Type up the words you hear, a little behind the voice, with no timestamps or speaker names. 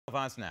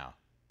Avance now.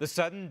 The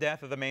sudden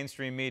death of the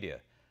mainstream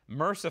media.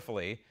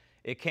 Mercifully,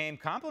 it came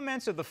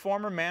compliments of the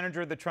former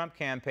manager of the Trump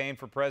campaign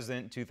for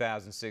president in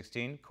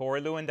 2016,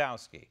 Corey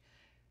Lewandowski.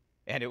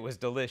 And it was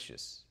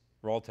delicious.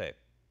 Roll tape.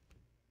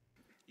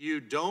 You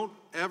don't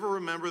ever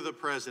remember the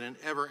president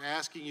ever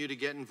asking you to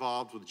get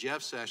involved with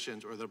Jeff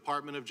Sessions or the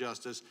Department of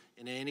Justice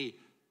in any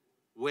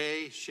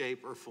way,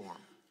 shape, or form.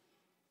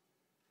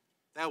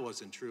 That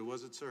wasn't true,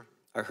 was it, sir?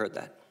 I heard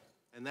that.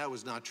 And that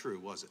was not true,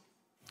 was it?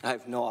 I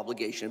have no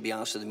obligation to be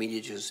honest with the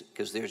media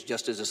because they're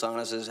just as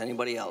dishonest as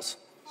anybody else.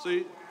 So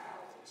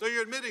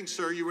you're admitting,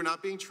 sir, you were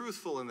not being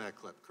truthful in that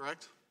clip,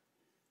 correct?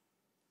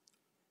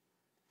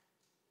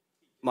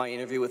 My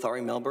interview with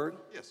Ari Melberg?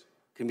 Yes.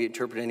 Can be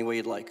interpreted any way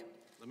you'd like.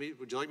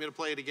 Would you like me to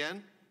play it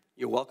again?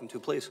 You're welcome to,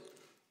 please.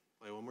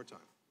 Play it one more time.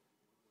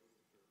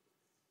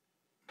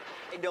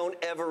 I don't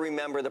ever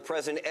remember the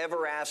president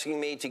ever asking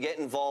me to get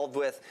involved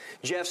with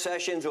Jeff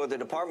Sessions or the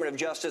Department of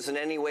Justice in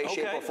any way,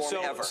 shape, or form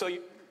ever.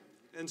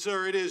 And,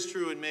 sir, it is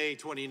true in May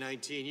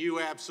 2019. You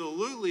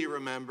absolutely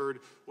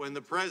remembered when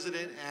the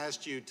president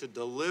asked you to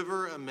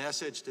deliver a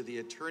message to the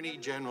Attorney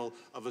General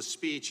of a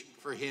speech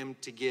for him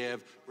to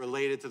give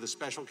related to the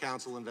special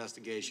counsel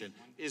investigation.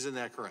 Isn't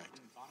that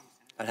correct?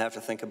 I'd have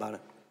to think about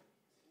it.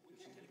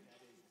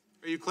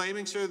 Are you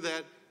claiming, sir,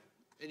 that,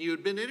 and you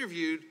had been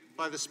interviewed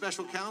by the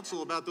special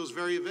counsel about those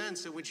very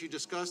events in which you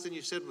discussed and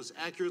you said was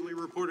accurately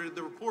reported in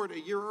the report a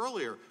year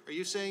earlier. Are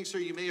you saying, sir,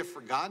 you may have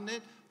forgotten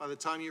it by the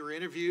time you were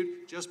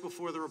interviewed just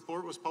before the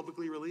report was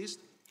publicly released?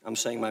 I'm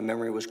saying my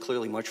memory was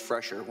clearly much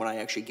fresher when I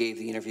actually gave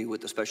the interview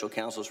with the special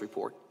counsel's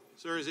report.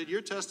 Sir, is it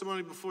your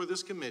testimony before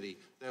this committee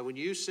that when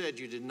you said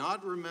you did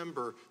not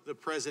remember the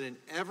president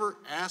ever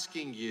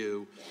asking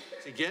you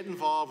to get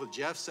involved with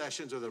Jeff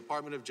Sessions or the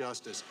Department of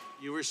Justice,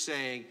 you were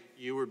saying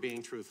you were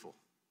being truthful?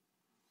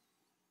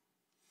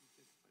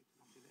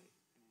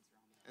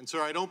 And,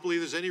 sir, I don't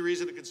believe there's any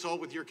reason to consult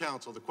with your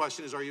counsel. The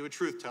question is, are you a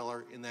truth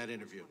teller in that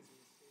interview?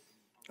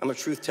 I'm a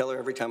truth teller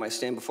every time I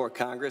stand before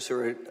Congress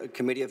or a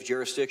committee of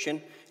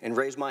jurisdiction and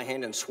raise my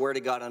hand and swear to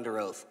God under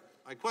oath.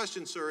 My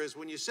question, sir, is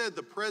when you said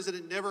the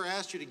president never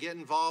asked you to get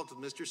involved with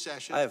Mr.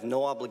 Sessions. I have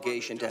no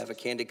obligation to have a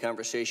candid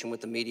conversation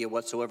with the media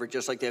whatsoever,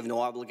 just like they have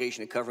no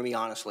obligation to cover me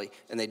honestly,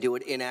 and they do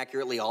it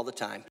inaccurately all the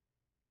time.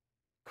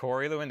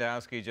 Corey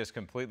Lewandowski just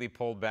completely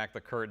pulled back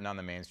the curtain on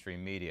the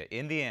mainstream media.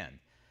 In the end,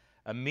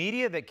 a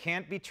media that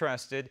can't be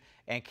trusted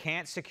and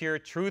can't secure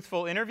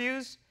truthful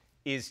interviews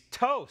is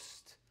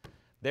toast.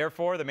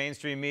 Therefore, the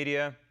mainstream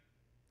media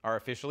are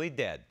officially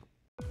dead.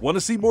 Want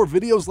to see more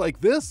videos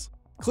like this?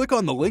 Click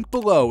on the link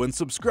below and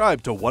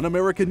subscribe to One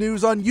American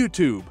News on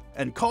YouTube.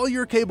 And call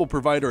your cable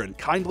provider and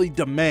kindly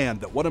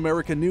demand that One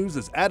American News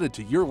is added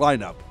to your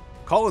lineup.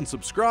 Call and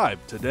subscribe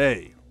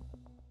today.